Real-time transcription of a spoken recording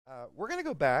We're going to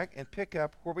go back and pick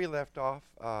up where we left off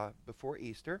before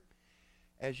Easter.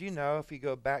 As you know, if you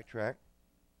go backtrack,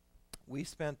 we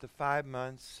spent the 5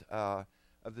 months of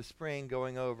the spring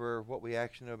going over what we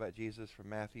actually know about Jesus from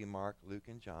Matthew, Mark, Luke,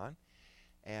 and John.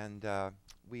 And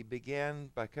we began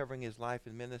by covering his life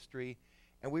and ministry.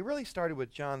 And we really started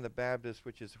with John the Baptist,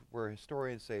 which is where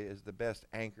historians say is the best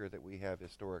anchor that we have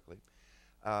historically.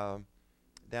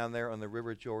 Down there on the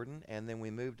River Jordan, and then we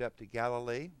moved up to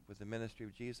Galilee with the ministry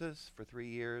of Jesus for 3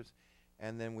 years,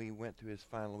 and then we went to his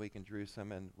final week in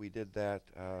Jerusalem, and we did that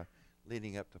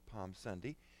leading up to Palm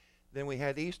Sunday. Then we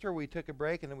had Easter, we took a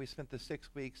break, and then we spent the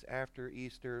 6 weeks after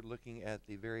Easter looking at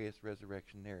the various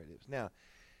resurrection narratives. Now,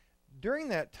 during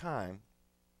that time,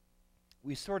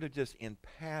 we sort of just in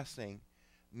passing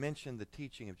mentioned the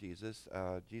teaching of Jesus.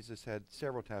 Jesus had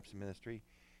several types of ministry.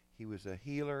 He was a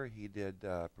healer. He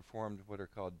performed what are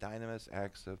called dynamis,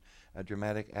 acts of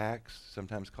dramatic acts,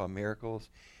 sometimes called miracles.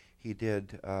 He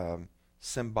did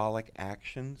symbolic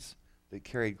actions that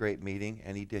carried great meaning,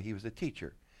 and he was a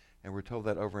teacher, and we're told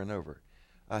that over and over.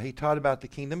 He taught about the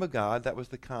kingdom of God. That was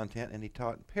the content, and he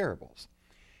taught in parables.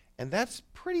 And that's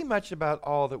pretty much about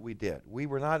all that we did. We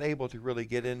were not able to really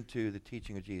get into the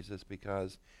teaching of Jesus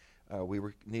because we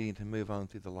were needing to move on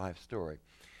through the life story.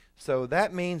 So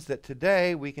that means that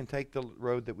today we can take the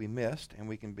road that we missed and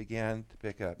we can begin to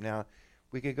pick up. Now,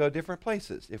 we could go different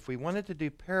places. If we wanted to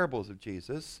do parables of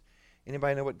Jesus,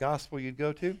 anybody know what gospel you'd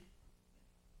go to?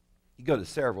 You go to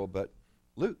several, but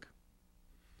Luke.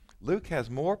 Luke has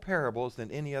more parables than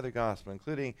any other gospel,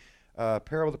 including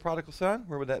parable of the prodigal son.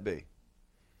 Where would that be?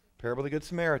 Parable of the Good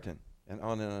Samaritan, and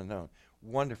on and on and on.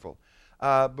 Wonderful.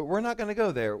 But we're not going to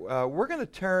go there. We're going to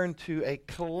turn to a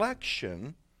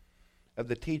collection of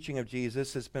the teaching of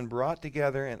Jesus that's been brought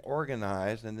together and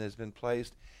organized and has been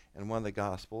placed in one of the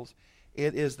Gospels.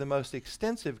 It is the most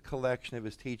extensive collection of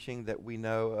his teaching that we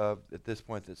know of at this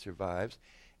point that survives,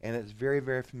 and it's very,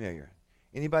 very familiar.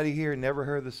 Anybody here never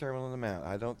heard the Sermon on the Mount?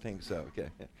 I don't think so. Okay.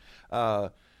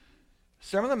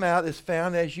 Sermon on the Mount is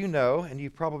found, as you know, and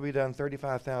you've probably done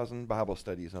 35,000 Bible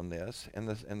studies on this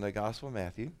in the Gospel of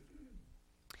Matthew.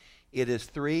 It is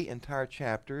 3 entire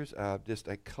chapters, just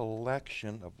a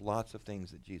collection of lots of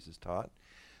things that Jesus taught.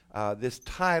 This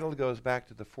title goes back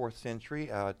to the 4th century,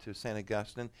 to St.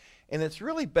 Augustine, and it's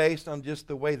really based on just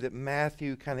the way that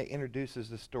Matthew kind of introduces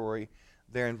the story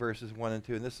there in verses 1 and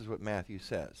 2, and this is what Matthew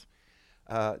says.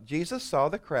 Jesus saw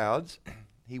the crowds.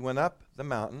 He went up the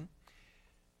mountain,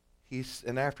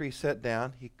 and after he sat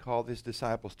down, he called his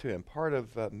disciples to him. Part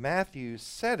of Matthew's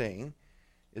setting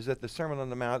is that the Sermon on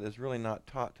the Mount is really not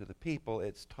taught to the people,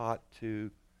 it's taught to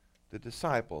the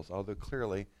disciples, although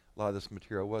clearly a lot of this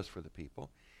material was for the people.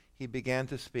 He began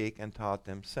to speak and taught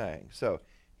them, saying. So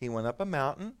he went up a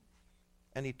mountain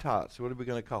and he taught. So what are we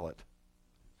going to call it?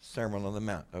 Sermon on the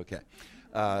Mount. Okay.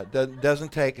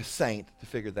 Doesn't take a saint to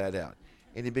figure that out.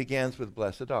 And he begins with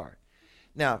blessed are.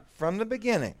 Now, from the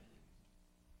beginning,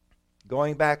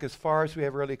 going back as far as we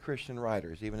have early Christian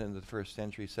writers, even in the 1st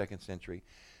century, 2nd century,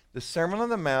 the Sermon on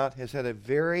the Mount has had a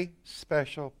very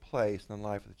special place in the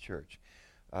life of the church.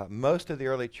 Most of the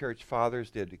early church fathers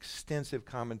did extensive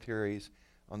commentaries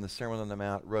on the Sermon on the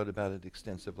Mount, wrote about it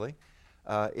extensively.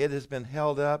 It has been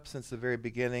held up since the very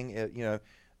beginning.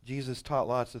 Jesus taught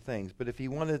lots of things, but if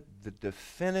you wanted the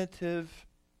definitive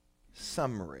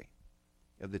summary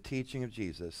of the teaching of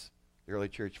Jesus, the early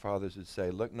church fathers would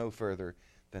say, look no further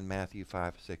than Matthew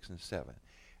 5, 6, and 7.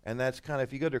 And that's kind of,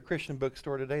 if you go to a Christian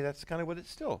bookstore today, that's kind of what it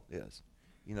still is.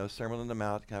 Sermon on the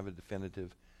Mount, kind of a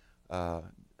definitive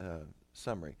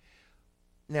summary.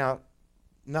 Now,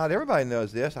 not everybody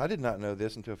knows this. I did not know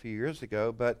this until a few years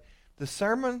ago, but the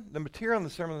material in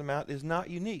the Sermon on the Mount is not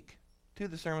unique to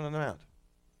the Sermon on the Mount.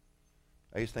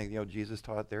 I used to think, Jesus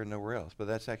taught there and nowhere else, but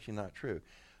that's actually not true.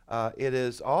 It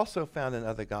is also found in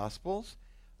other Gospels,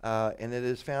 and it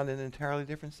is found in entirely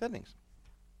different settings.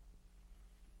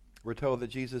 We're told that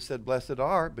Jesus said, blessed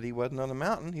are, but he wasn't on a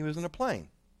mountain. He was in a plain,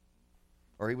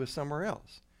 or he was somewhere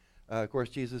else. Of course,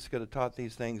 Jesus could have taught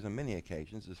these things on many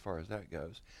occasions as far as that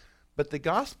goes. But the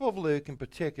Gospel of Luke in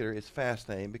particular is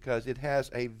fascinating because it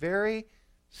has a very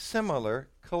similar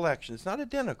collection. It's not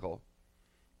identical,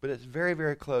 but it's very,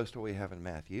 very close to what we have in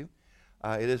Matthew.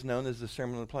 It is known as the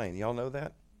Sermon on the Plain. Y'all know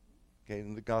that? Okay,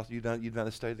 in the Gospel, you've done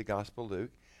a study of the Gospel of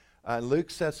Luke. Luke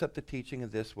sets up the teaching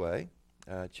in this way.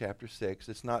 Chapter 6.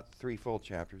 It's not 3 full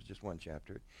chapters, just 1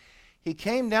 chapter. He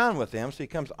came down with them, so he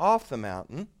comes off the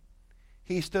mountain.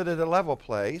 He stood at a level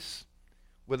place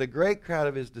with a great crowd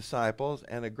of his disciples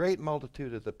and a great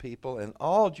multitude of the people, and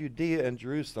all Judea and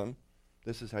Jerusalem.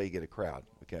 This is how you get a crowd,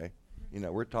 okay?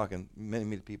 We're talking many,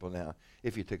 many people now,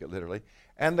 if you took it literally.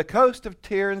 And the coast of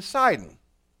Tyre and Sidon.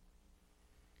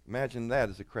 Imagine that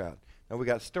as a crowd. Now, we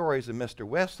got stories of Mr.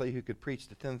 Wesley who could preach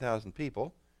to 10,000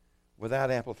 people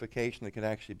without amplification that could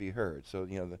actually be heard. So,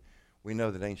 we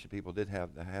know that ancient people did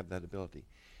have that ability.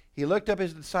 He looked up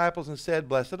his disciples and said,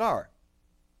 "Blessed are."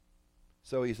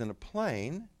 So he's in a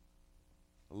plain,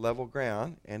 level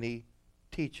ground, and he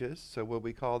teaches. So what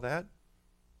we call that?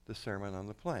 The Sermon on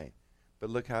the Plain. But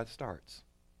look how it starts.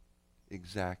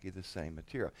 Exactly the same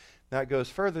material. Now it goes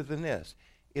further than this.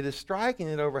 It is striking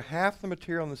that over half the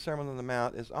material in the Sermon on the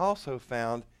Mount is also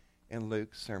found in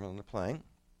Luke's Sermon on the Plain.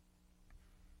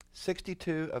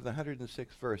 62 of the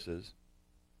 106 verses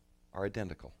are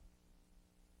identical.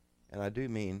 And I do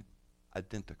mean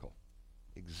identical.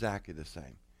 Exactly the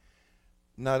same.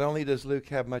 Not only does Luke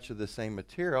have much of the same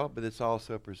material, but it's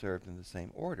also preserved in the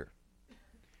same order.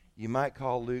 You might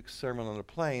call Luke's Sermon on the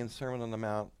Plain, Sermon on the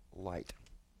Mount, light.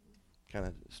 Kind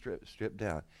of stripped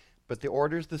down. But the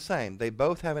order is the same. They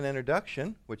both have an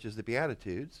introduction, which is the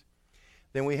Beatitudes.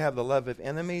 Then we have the love of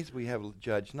enemies. We have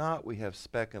judge not. We have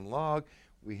speck and log.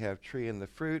 We have tree and the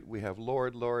fruit. We have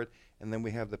Lord, Lord. And then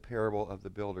we have the parable of the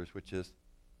builders, which is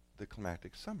the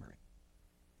climactic summary.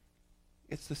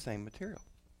 It's the same material.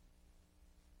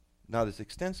 Not as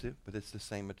extensive, but it's the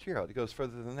same material. It goes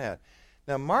further than that.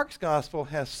 Now, Mark's gospel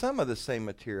has some of the same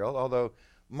material, although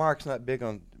Mark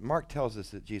tells us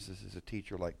that Jesus is a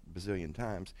teacher like a bazillion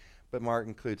times, but Mark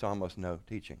includes almost no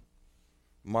teaching.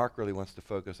 Mark really wants to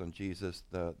focus on Jesus,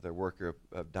 the worker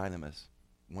of dynamis,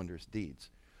 wondrous deeds.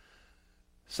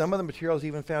 Some of the material is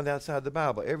even found outside the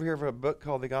Bible. Ever hear of a book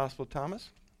called the Gospel of Thomas?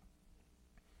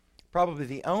 Probably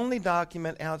the only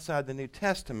document outside the New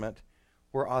Testament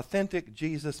where authentic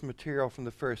Jesus material from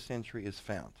the first century is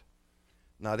found.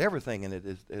 Not everything in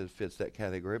it fits that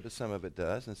category, but some of it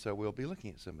does, and so we'll be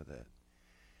looking at some of that.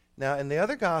 Now, in the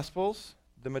other Gospels,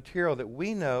 the material that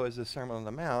we know as the Sermon on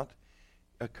the Mount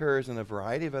occurs in a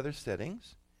variety of other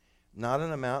settings, not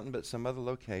on a mountain, but some other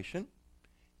location,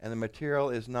 and the material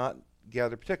is not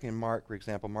gathered, particularly in Mark, for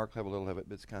example. Mark will have a little of it,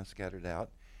 but it's kind of scattered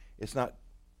out. It's not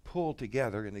pulled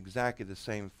together in exactly the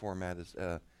same format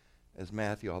as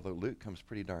Matthew, although Luke comes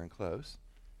pretty darn close.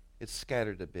 It's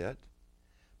scattered a bit.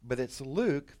 But it's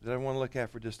Luke that I want to look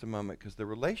at for just a moment, because the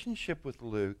relationship with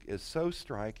Luke is so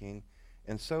striking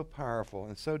and so powerful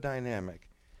and so dynamic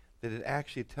that it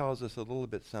actually tells us a little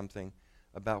bit something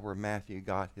about where Matthew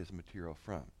got his material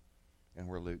from and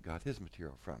where Luke got his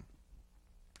material from.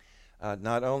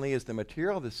 Not only is the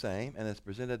material the same and it's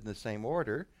presented in the same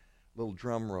order, little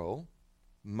drum roll,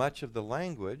 much of the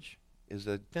language is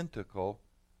identical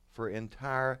for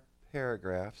entire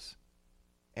paragraphs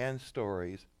and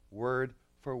stories, word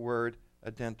for word,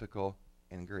 identical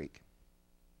in Greek.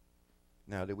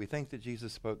 Now, do we think that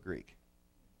Jesus spoke Greek?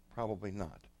 Probably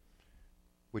not.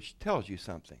 Which tells you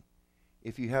something.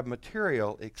 If you have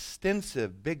material,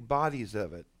 extensive, big bodies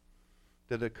of it,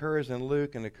 that occurs in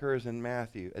Luke and occurs in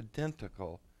Matthew,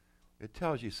 identical, it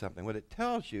tells you something. What it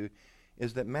tells you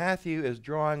is that Matthew is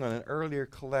drawing on an earlier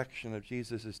collection of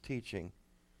Jesus' teaching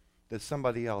that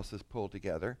somebody else has pulled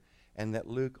together, and that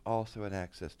Luke also had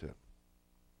access to it.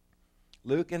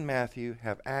 Luke and Matthew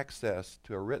have access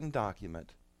to a written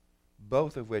document,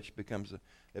 both of which becomes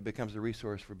a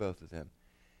resource for both of them.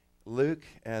 Luke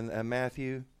and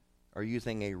Matthew are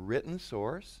using a written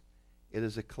source. It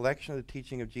is a collection of the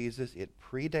teaching of Jesus. It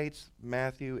predates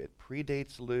Matthew. It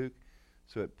predates Luke.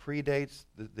 So it predates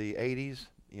the 80s,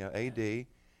 AD.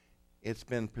 It's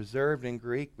been preserved in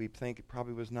Greek. We think it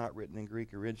probably was not written in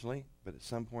Greek originally, but at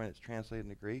some point it's translated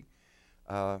into Greek,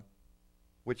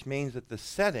 which means that the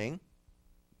setting,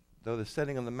 though the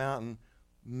setting on the mountain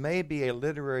may be a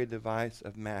literary device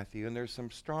of Matthew, and there's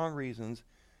some strong reasons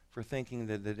for thinking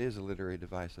that it is a literary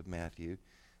device of Matthew,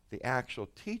 the actual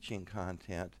teaching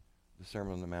content, the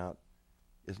Sermon on the Mount,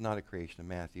 is not a creation of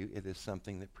Matthew. It is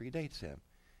something that predates him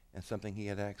and something he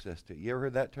had access to. You ever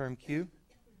heard that term, Q?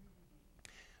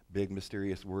 Big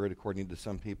mysterious word according to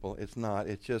some people. It's not.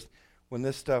 It's just when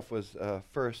this stuff was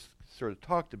first sort of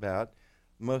talked about,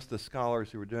 most of the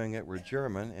scholars who were doing it were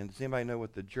German. And does anybody know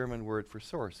what the German word for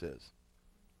source is?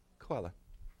 Quelle.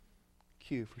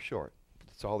 Q for short.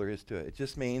 That's all there is to it. It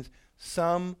just means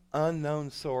some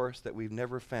unknown source that we've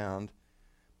never found,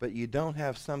 but you don't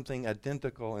have something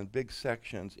identical in big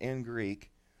sections in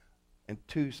Greek and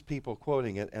two people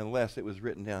quoting it unless it was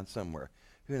written down somewhere.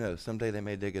 Who knows? Someday they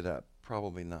may dig it up.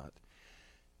 Probably not.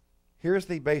 Here's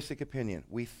the basic opinion.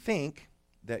 We think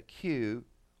that Q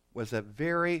was a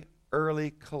very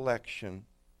early collection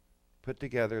put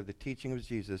together of the teaching of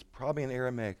Jesus, probably in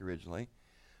Aramaic originally.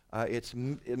 It's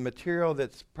material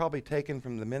that's probably taken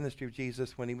from the ministry of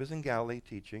Jesus when he was in Galilee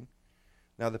teaching.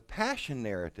 Now, the Passion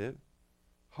narrative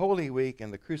Holy Week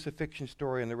and the crucifixion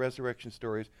story and the resurrection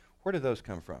stories, where did those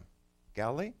come from?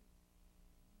 Galilee?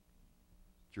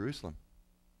 Jerusalem.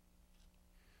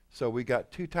 So we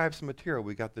got two types of material.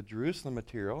 We got the Jerusalem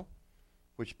material,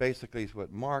 which basically is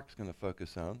what Mark's going to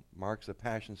focus on. Mark's a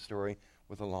passion story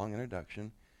with a long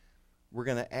introduction. We're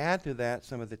going to add to that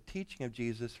some of the teaching of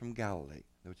Jesus from Galilee,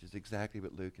 which is exactly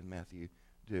what Luke and Matthew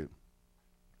do.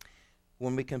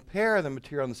 When we compare the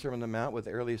material in the Sermon on the Mount with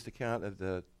the earliest account of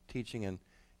the teaching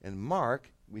in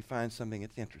Mark, we find something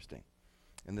that's interesting.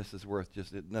 And this is worth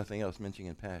just nothing else mentioning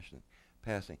in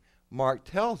passing. Mark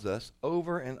tells us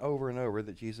over and over and over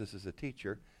that Jesus is a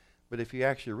teacher, but if you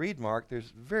actually read Mark,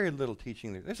 there's very little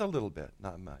teaching there. There's a little bit,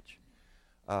 not much.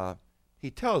 He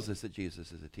tells us that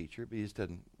Jesus is a teacher, but he just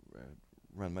doesn't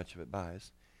run much of it by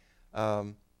us.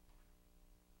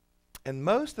 And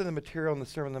most of the material in the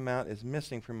Sermon on the Mount is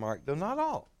missing from Mark, though not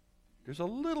all. There's a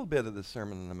little bit of the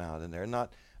Sermon on the Mount in there,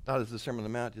 not as the Sermon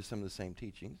on the Mount, just some of the same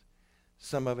teachings.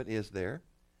 Some of it is there.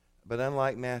 But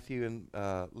unlike Matthew and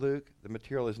Luke, the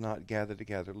material is not gathered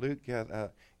together. Luke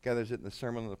gathers it in the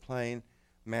Sermon on the Plain.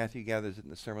 Matthew gathers it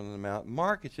in the Sermon on the Mount.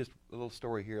 Mark, it's just a little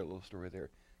story here, a little story there,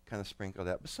 kind of sprinkled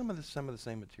out. But some of the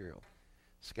same material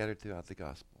scattered throughout the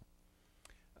gospel.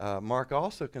 Mark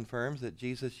also confirms that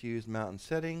Jesus used mountain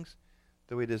settings,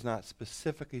 though he does not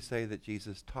specifically say that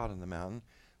Jesus taught on the mountain.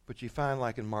 But you find,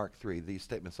 like in Mark 3, these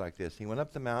statements like this. He went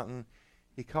up the mountain,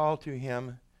 he called to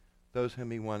him those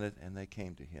whom he wanted, and they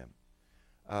came to him.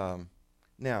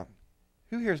 Now,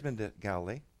 who here has been to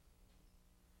Galilee?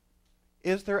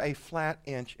 Is there a flat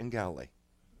inch in Galilee?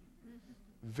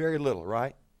 Very little,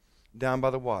 right? Down by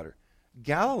the water.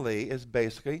 Galilee is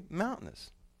basically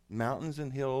mountainous. Mountains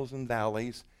and hills and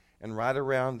valleys, and right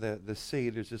around the sea,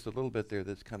 there's just a little bit there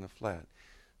that's kind of flat.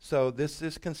 So this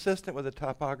is consistent with the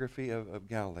topography of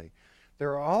Galilee.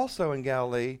 There are also in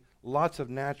Galilee lots of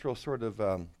natural sort of,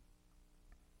 I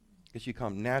guess you call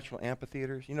them natural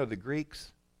amphitheaters. You know, the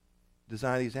Greeks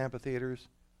designed these amphitheaters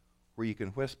where you can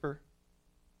whisper,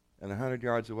 and 100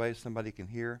 yards away somebody can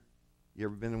hear. You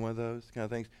ever been in one of those kind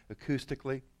of things?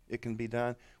 Acoustically, it can be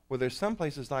done. Well, there's some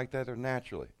places like that that are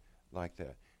naturally like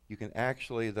that. You can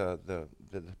actually, the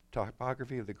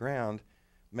topography of the ground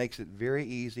makes it very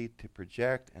easy to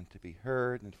project and to be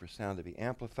heard and for sound to be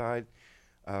amplified.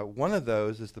 One of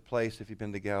those is the place, if you've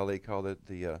been to Galilee, called it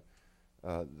the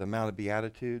Mount of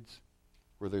Beatitudes,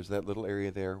 where there's that little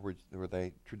area there where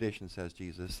tradition says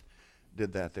Jesus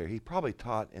did that there. He probably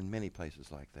taught in many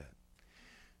places like that.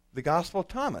 The Gospel of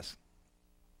Thomas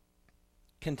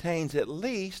contains at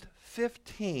least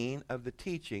 15 of the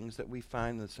teachings that we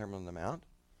find in the Sermon on the Mount,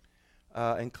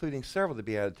 including several of the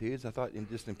Beatitudes. I thought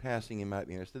just in passing you might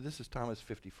be interested. This is Thomas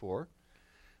 54.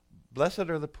 Blessed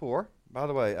are the poor. By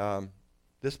the way,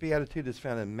 this Beatitude is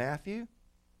found in Matthew,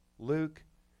 Luke,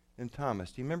 and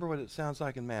Thomas. Do you remember what it sounds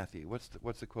like in Matthew? What's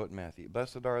the quote in Matthew?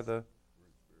 Blessed are the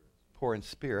poor in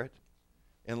spirit.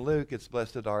 In Luke, it's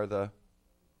blessed are the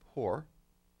poor.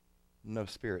 No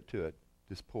spirit to it,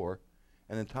 just poor.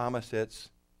 And in Thomas, it's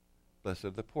blessed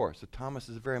are the poor. So Thomas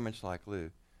is very much like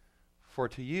Luke. For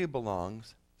to you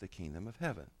belongs the kingdom of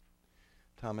heaven.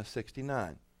 Thomas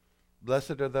 69.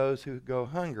 Blessed are those who go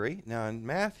hungry. Now in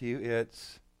Matthew,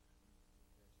 it's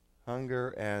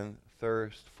hunger and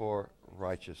thirst for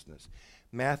righteousness.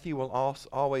 Matthew will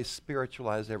always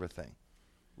spiritualize everything.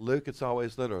 Luke, it's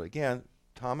always literal. Again,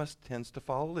 Thomas tends to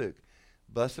follow Luke.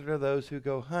 Blessed are those who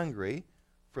go hungry,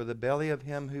 for the belly of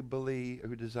him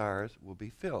who desires will be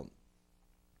filled.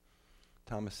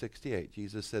 Thomas 68.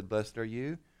 Jesus said, blessed are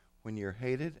you when you're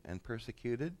hated and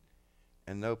persecuted,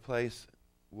 and no place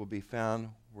will be found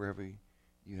wherever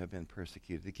you have been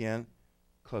persecuted. Again,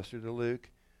 closer to Luke.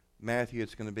 Matthew,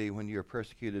 it's going to be when you're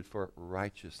persecuted for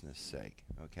righteousness' sake,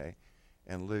 okay?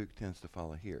 And Luke tends to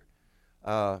follow here.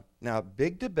 Now,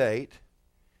 big debate.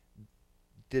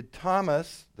 Did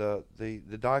Thomas, the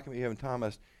document you have in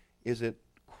Thomas, is it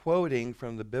quoting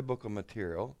from the biblical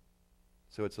material,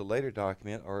 so it's a later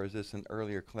document, or is this an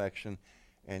earlier collection,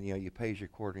 and you pay your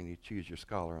quarter and you choose your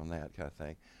scholar on that kind of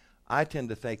thing? I tend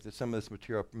to think that some of this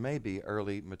material may be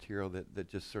early material that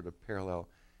just sort of parallel.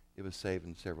 It was saved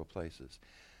in several places.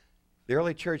 The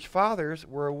early church fathers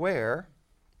were aware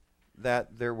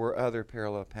that there were other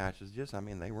parallel passages. I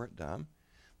mean, they weren't dumb.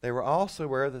 They were also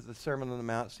aware that the Sermon on the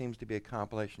Mount seems to be a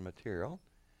compilation material,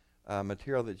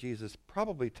 material that Jesus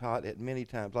probably taught at many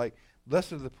times, like,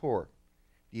 blessed are the poor.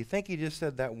 Do you think he just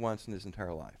said that once in his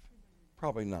entire life?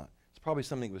 Probably not. It's probably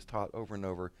something that was taught over and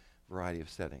over, variety of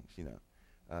settings,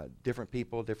 different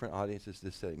people, different audiences,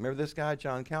 this setting. Remember this guy,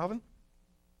 John Calvin?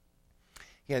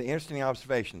 He had an interesting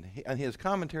observation. In his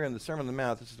commentary on the Sermon on the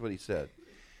Mount, this is what he said.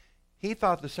 He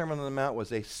thought the Sermon on the Mount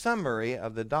was a summary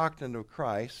of the doctrine of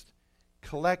Christ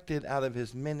collected out of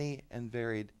his many and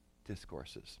varied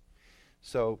discourses.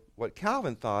 So what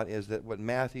Calvin thought is that what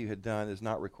Matthew had done is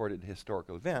not recorded a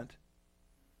historical event,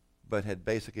 but had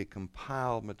basically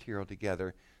compiled material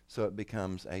together so it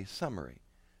becomes a summary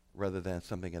rather than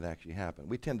something that actually happened.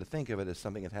 We tend to think of it as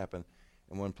something that happened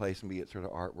in one place, and we get sort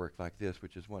of artwork like this,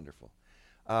 which is wonderful.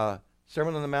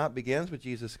 Sermon on the Mount begins with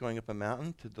Jesus going up a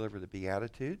mountain to deliver the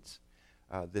Beatitudes.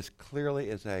 This clearly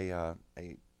is a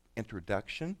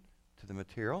introduction to the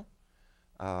material.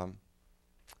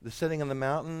 The sitting on the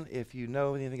mountain, if you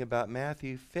know anything about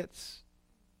Matthew, fits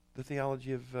the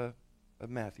theology of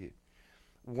Matthew.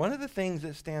 One of the things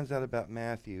that stands out about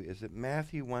Matthew is that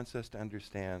Matthew wants us to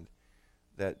understand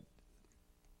that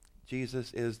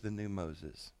Jesus is the new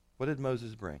Moses. What did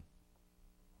Moses bring?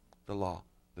 The law,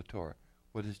 the Torah.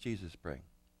 What does Jesus bring?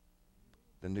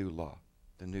 The new law,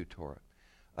 the new Torah.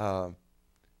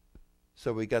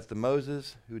 So we got the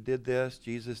Moses who did this.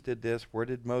 Jesus did this. Where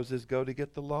did Moses go to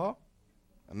get the law?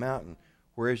 A mountain.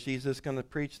 Where is Jesus going to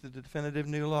preach the definitive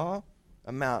new law?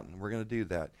 A mountain. We're going to do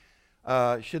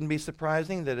that. Shouldn't be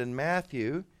surprising that in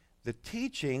Matthew, the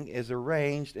teaching is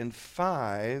arranged in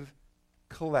 5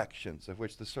 collections, of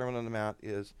which the Sermon on the Mount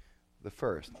is the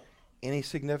first. Any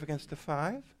significance to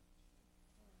 5?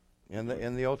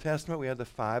 In the Old Testament, we have the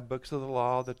 5 books of the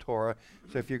law, the Torah.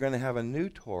 So if you're going to have a new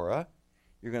Torah,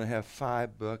 you're going to have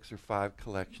 5 books or 5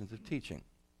 collections of teaching.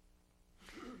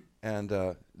 And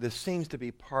this seems to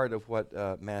be part of what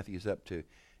Matthew's up to.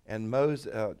 And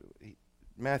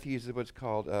Matthew uses what's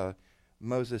called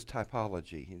Moses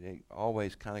typology. He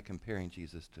always kind of comparing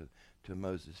Jesus to a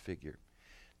Moses figure.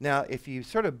 Now, if you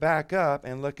sort of back up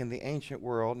and look in the ancient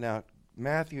world, now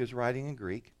Matthew is writing in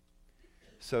Greek,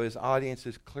 so his audience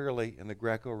is clearly in the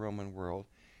Greco-Roman world.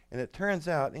 And it turns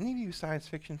out, any of you science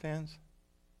fiction fans?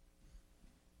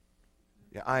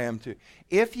 Yeah, I am too.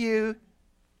 If you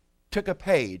took a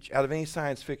page out of any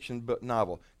science fiction book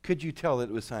novel, could you tell that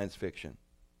it was science fiction?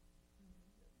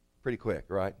 Pretty quick,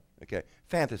 right? Okay.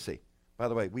 Fantasy. By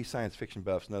the way, we science fiction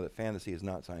buffs know that fantasy is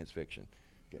not science fiction.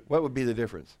 Okay. What would be the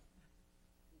difference?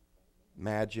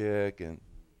 Magic and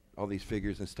all these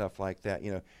figures and stuff like that,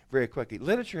 very quickly.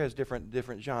 Literature has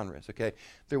different genres, okay?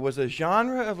 There was a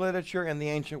genre of literature in the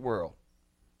ancient world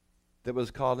that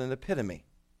was called an epitome.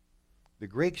 The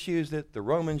Greeks used it, the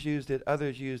Romans used it,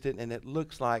 others used it, and it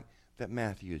looks like that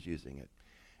Matthew is using it.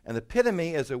 An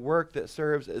epitome is a work that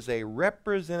serves as a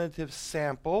representative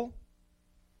sample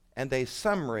and a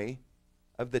summary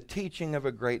of the teaching of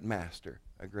a great master,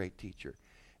 a great teacher.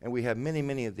 And we have many,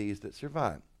 many of these that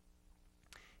survive.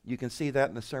 You can see that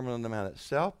in the Sermon on the Mount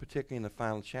itself, particularly in the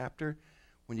final chapter.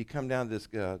 When you come down to this,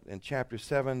 in chapter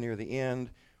 7, near the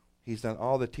end, he's done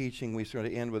all the teaching. We sort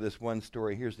of end with this one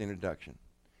story. Here's the introduction.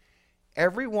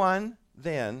 Everyone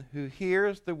then who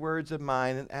hears the words of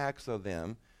mine and acts on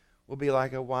them will be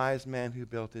like a wise man who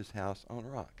built his house on a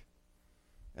rock.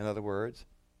 In other words,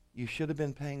 you should have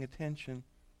been paying attention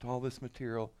to all this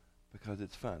material because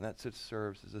it's fun. That's it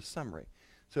serves as a summary.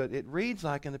 So it reads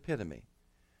like an epitome.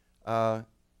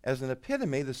 As an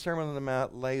epitome, the Sermon on the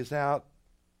Mount lays out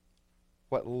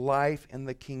what life in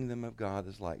the kingdom of God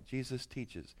is like. Jesus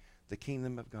teaches the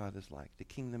kingdom of God is like. The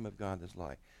kingdom of God is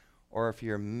like. Or if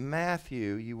you're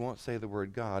Matthew, you won't say the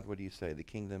word God. What do you say? The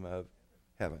kingdom of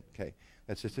heaven. Okay.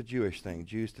 That's just a Jewish thing.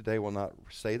 Jews today will not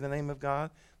say the name of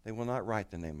God. They will not write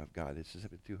the name of God. It's just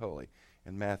too holy.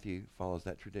 And Matthew follows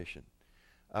that tradition.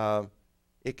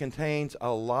 It contains a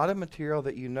lot of material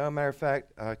that you know. Matter of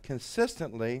fact,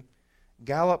 consistently,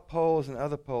 Gallup polls and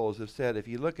other polls have said if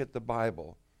you look at the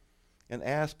Bible and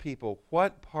ask people,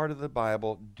 what part of the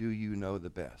Bible do you know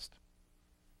the best?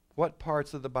 What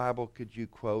parts of the Bible could you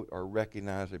quote or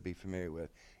recognize or be familiar with?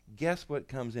 Guess what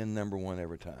comes in number 1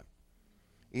 every time?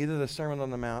 Either the Sermon on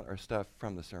the Mount or stuff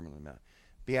from the Sermon on the Mount.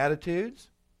 Beatitudes,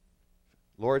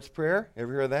 Lord's Prayer,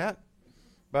 ever hear of that?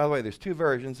 By the way, there's 2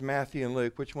 versions, Matthew and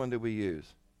Luke. Which one did we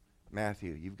use?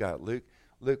 Matthew. You've got Luke.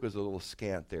 Luke was a little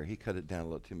scant there. He cut it down a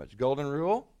little too much. Golden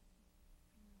Rule,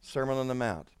 Sermon on the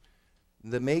Mount.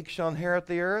 The meek shall inherit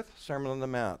the earth, Sermon on the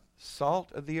Mount.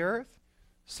 Salt of the earth,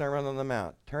 Sermon on the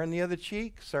Mount. Turn the other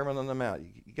cheek, Sermon on the Mount.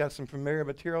 You got some familiar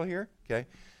material here? Okay.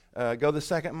 Go the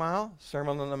second mile,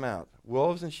 Sermon on the Mount.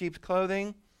 Wolves in sheep's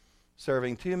clothing,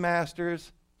 serving 2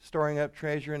 masters, storing up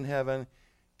treasure in heaven,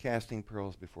 casting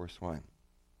pearls before swine.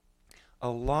 A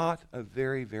lot of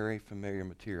very, very familiar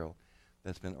material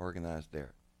that's been organized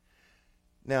there.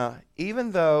 Now,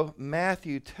 even though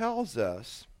Matthew tells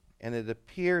us, and it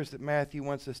appears that Matthew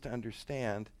wants us to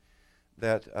understand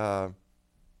that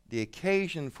the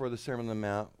occasion for the Sermon on the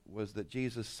Mount was that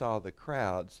Jesus saw the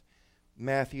crowds,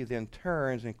 Matthew then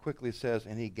turns and quickly says,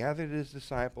 and he gathered his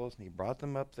disciples, and he brought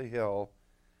them up the hill,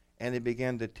 and he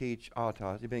began to teach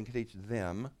autos. He began to teach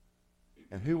them.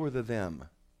 And who were the them?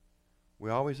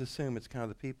 We always assume it's kind of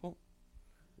the people.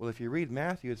 Well, if you read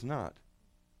Matthew, it's not.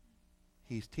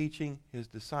 He's teaching his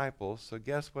disciples. So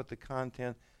guess what the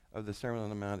content of the Sermon on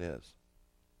the Mount is?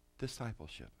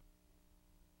 Discipleship.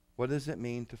 What does it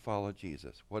mean to follow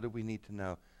Jesus? What do we need to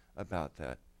know about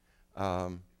that?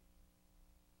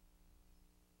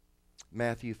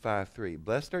 Matthew 5:3.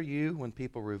 Blessed are you when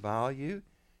people revile you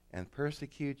and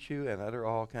persecute you and utter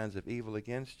all kinds of evil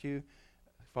against you,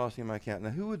 falsely on my account.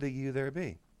 Now, who would the you there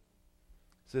be?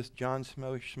 Is this John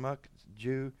Schmuck,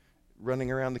 Jew,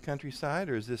 running around the countryside,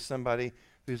 or is this somebody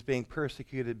who's being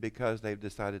persecuted because they've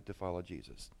decided to follow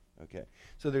Jesus? Okay.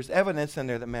 So there's evidence in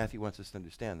there that Matthew wants us to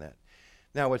understand that.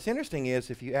 Now, what's interesting is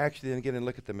if you actually then get and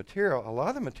look at the material, a lot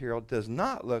of the material does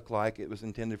not look like it was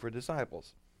intended for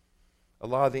disciples. A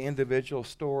lot of the individual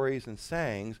stories and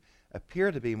sayings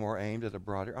appear to be more aimed at a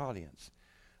broader audience.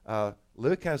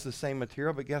 Luke has the same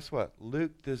material, but guess what?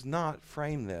 Luke does not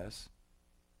frame this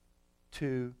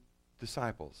to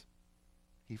disciples.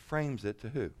 He frames it to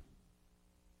who?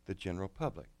 The general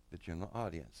public, the general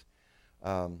audience,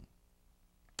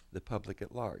 the public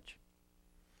at large.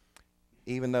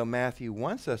 Even though Matthew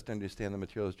wants us to understand the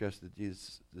material as just to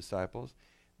Jesus' disciples,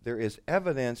 there is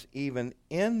evidence even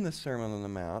in the Sermon on the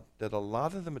Mount that a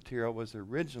lot of the material was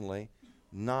originally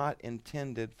not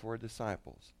intended for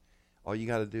disciples. All you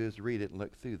got to do is read it and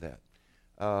look through that.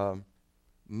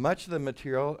 Much of the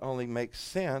material only makes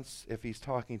sense if he's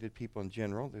talking to people in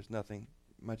general. There's nothing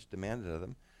much demanded of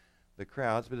them, the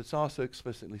crowds, but it's also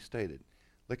explicitly stated.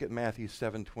 Look at Matthew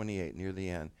 7:28 near the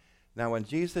end. Now, when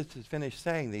Jesus had finished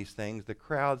saying these things, the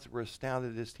crowds were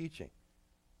astounded at his teaching.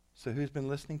 So who's been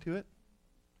listening to it?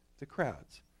 The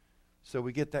crowds. So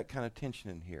we get that kind of tension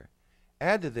in here.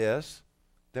 Add to this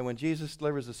that when Jesus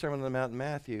delivers the Sermon on the Mount in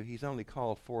Matthew, he's only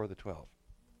called 4 of the 12,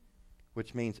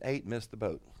 which means 8 missed the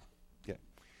boat. Okay.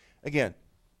 Again,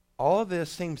 all of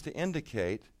this seems to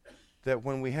indicate that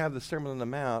when we have the Sermon on the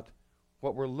Mount,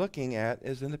 what we're looking at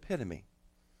is an epitome.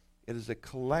 It is a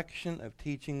collection of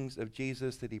teachings of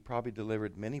Jesus that he probably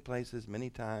delivered many places, many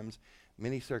times,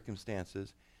 many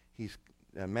circumstances.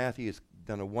 Matthew has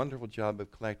done a wonderful job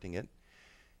of collecting it.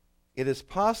 It is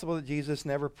possible that Jesus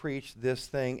never preached this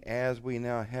thing as we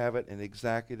now have it in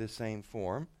exactly the same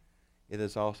form. It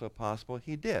is also possible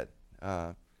he did.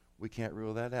 We can't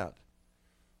rule that out.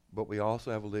 But we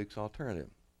also have Luke's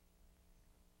alternative.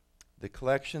 The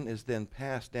collection is then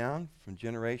passed down from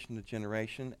generation to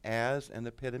generation as an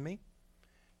epitome,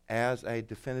 as a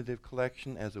definitive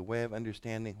collection, as a way of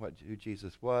understanding who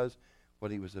Jesus was,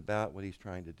 what he was about, what he's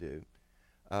trying to do.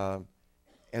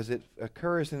 As it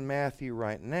occurs in Matthew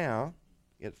right now,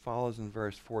 it follows in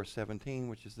verse 4:17,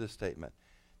 which is this statement,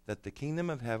 that the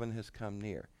kingdom of heaven has come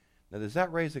near. Now, does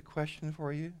that raise a question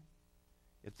for you?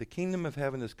 If the kingdom of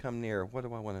heaven has come near, what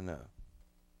do I want to know?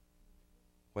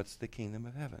 What's the kingdom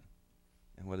of heaven?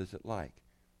 And what is it like?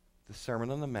 The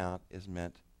Sermon on the Mount is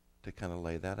meant to kind of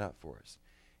lay that out for us.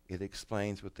 It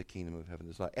explains what the kingdom of heaven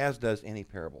is like, as does any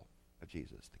parable of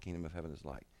Jesus. The kingdom of heaven is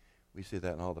like. We see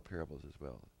that in all the parables as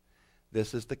well.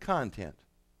 This is the content,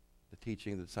 the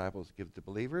teaching the disciples give to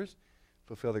believers,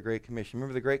 fulfill the Great Commission.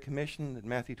 Remember the Great Commission in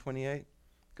Matthew 28?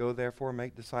 Go therefore,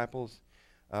 make disciples.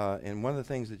 And one of the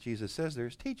things that Jesus says there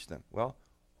is teach them. Well,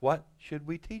 what should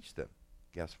we teach them?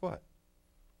 Guess what?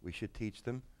 We should teach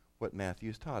them what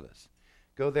Matthew's taught us.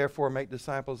 Go therefore, make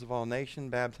disciples of all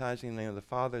nations, baptizing in the name of the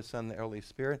Father, the Son, and the Holy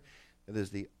Spirit. That is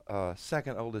the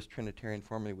second oldest Trinitarian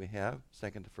formula we have,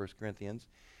 second to 1 Corinthians.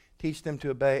 Teach them to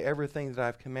obey everything that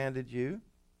I've commanded you,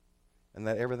 and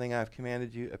that everything I've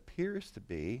commanded you appears to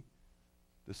be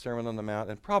the Sermon on the Mount,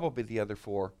 and probably the other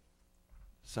 4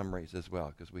 summaries as well,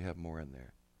 because we have more in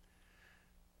there.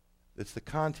 It's the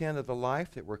content of the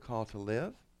life that we're called to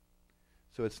live,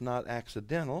 so it's not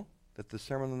accidental that the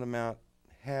Sermon on the Mount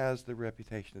has the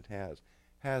reputation it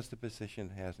has the position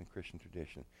it has in Christian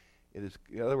tradition. It is,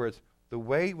 in other words, the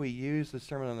way we use the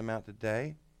Sermon on the Mount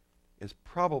today is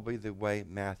probably the way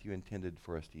Matthew intended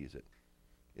for us to use it.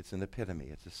 It's an epitome.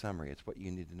 It's a summary. It's what you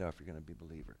need to know if you're going to be a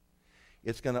believer.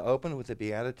 It's going to open with the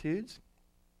Beatitudes.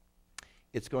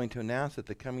 It's going to announce that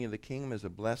the coming of the kingdom is a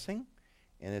blessing,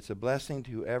 and it's a blessing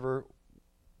to whoever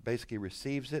basically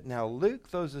receives it. Now, Luke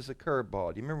throws us a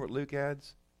curveball. Do you remember what Luke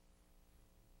adds?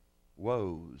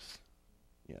 Woes.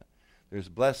 Yeah. There's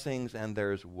blessings and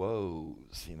there's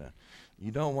woes.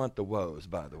 You don't want the woes,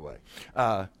 by the way.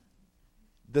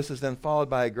 This is then followed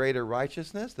by a greater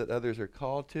righteousness that others are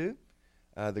called to.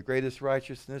 The greatest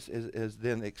righteousness is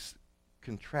then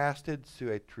contrasted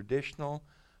to a traditional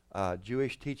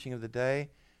Jewish teaching of the day.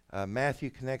 Matthew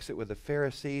connects it with the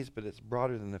Pharisees, but it's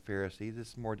broader than the Pharisees. This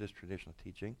is more just traditional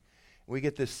teaching. We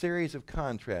get this series of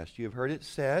contrasts. You have heard it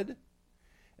said,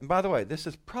 and by the way, this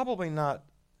is probably not,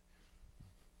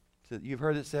 you've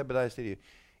heard it said, but I say to you,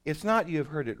 it's not you have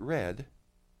heard it read,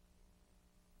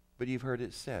 but you've heard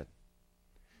it said.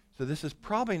 So this is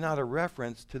probably not a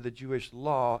reference to the Jewish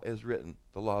law as written,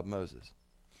 the law of Moses.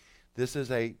 This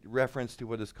is a reference to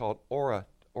what is called oral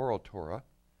Torah,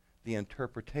 the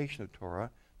interpretation of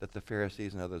Torah that the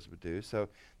Pharisees and others would do. So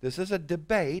this is a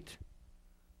debate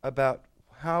about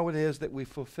how it is that we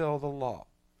fulfill the law.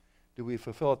 Do we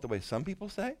fulfill it the way some people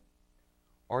say,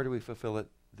 or do we fulfill it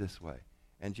this way?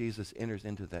 And Jesus enters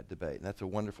into that debate, and that's a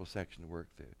wonderful section to work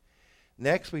through.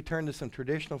 Next, we turn to some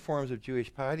traditional forms of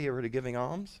Jewish piety. You ever heard of giving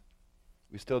alms?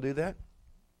 We still do that?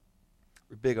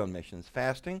 We're big on missions.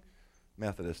 Fasting,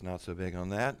 Methodists not so big on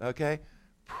that, okay?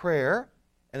 Prayer,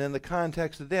 and in the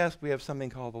context of this, we have something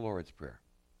called the Lord's Prayer.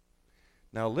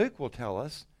 Now, Luke will tell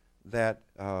us that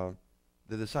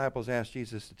the disciples asked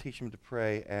Jesus to teach them to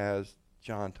pray as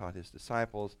John taught his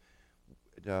disciples.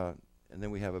 And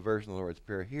then we have a version of the Lord's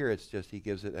Prayer. Here it's just he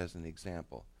gives it as an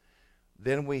example.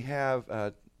 Then we have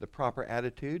the proper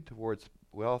attitude towards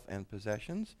wealth and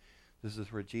possessions. This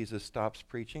is where Jesus stops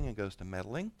preaching and goes to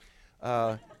meddling.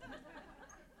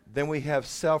 Then we have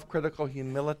self-critical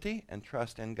humility and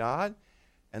trust in God.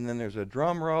 And then there's a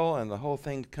drum roll, and the whole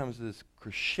thing comes to this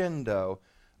crescendo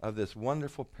of this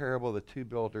wonderful parable of the two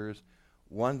builders.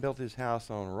 One built his house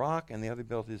on rock, and the other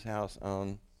built his house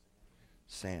on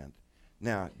sand.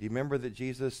 Now, do you remember that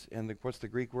Jesus, and what's the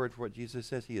Greek word for what Jesus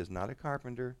says? He is not a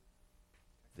carpenter.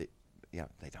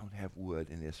 They don't have wood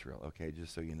in Israel, okay,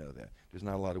 just so you know that. There's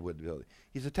not a lot of wood to build it.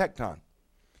 He's a tecton,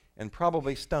 and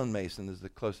probably stonemason is the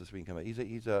closest we can come.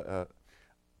 He's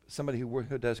somebody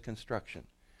who does construction.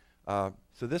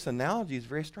 So this analogy is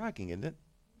very striking, isn't it?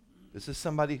 This is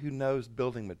somebody who knows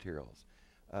building materials.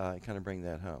 Kind of bring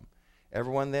that home.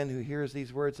 Everyone then who hears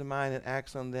these words of mine and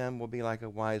acts on them will be like a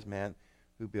wise man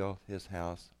who built his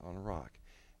house on a rock.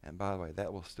 And by the way,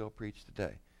 that will still preach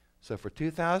today. So for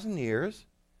 2,000 years,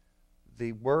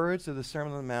 the words of the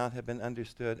Sermon on the Mount have been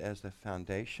understood as the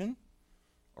foundation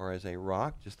or as a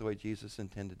rock, just the way Jesus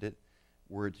intended it,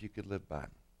 words you could live by.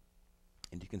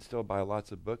 And you can still buy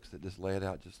lots of books that just lay it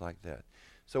out just like that.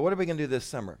 So what are we going to do this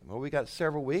summer? Well, we got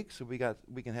several weeks, so we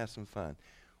can have some fun.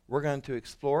 We're going to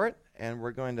explore it, and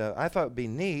we're going to, I thought it would be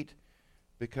neat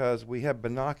because we have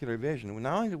binocular vision.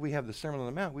 Not only do we have the Sermon on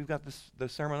the Mount, we've got the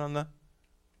Sermon on the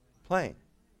Plain.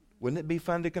 Wouldn't it be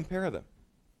fun to compare them?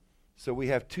 So we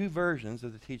have two versions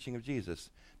of the teaching of Jesus.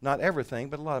 Not everything,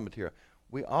 but a lot of material.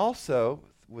 We also,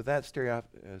 with that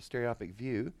stereopic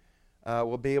view,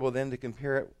 will be able then to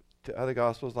compare it to other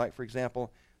Gospels. Like, for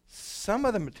example, some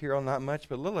of the material, not much,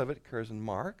 but a little of it occurs in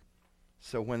Mark.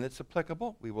 So when it's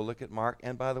applicable, we will look at Mark.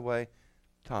 And by the way,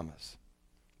 Thomas.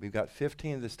 We've got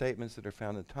 15 of the statements that are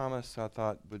found in Thomas, so I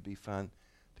thought it would be fun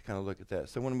to kind of look at that.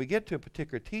 So when we get to a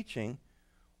particular teaching,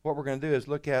 what we're going to do is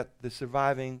look at the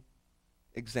surviving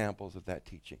examples of that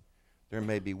teaching. There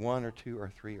may be 1 or 2 or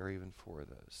 3 or even 4 of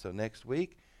those. So next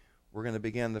week, we're going to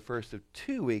begin the first of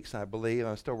 2 weeks, I believe.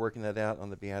 I'm still working that out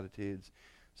on the Beatitudes.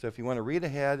 So if you want to read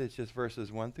ahead, it's just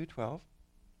verses 1 through 12.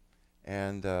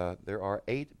 And there are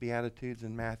 8 Beatitudes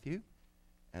in Matthew,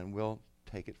 and we'll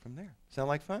take it from there. Sound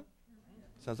like fun?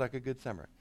 Sounds like a good summer.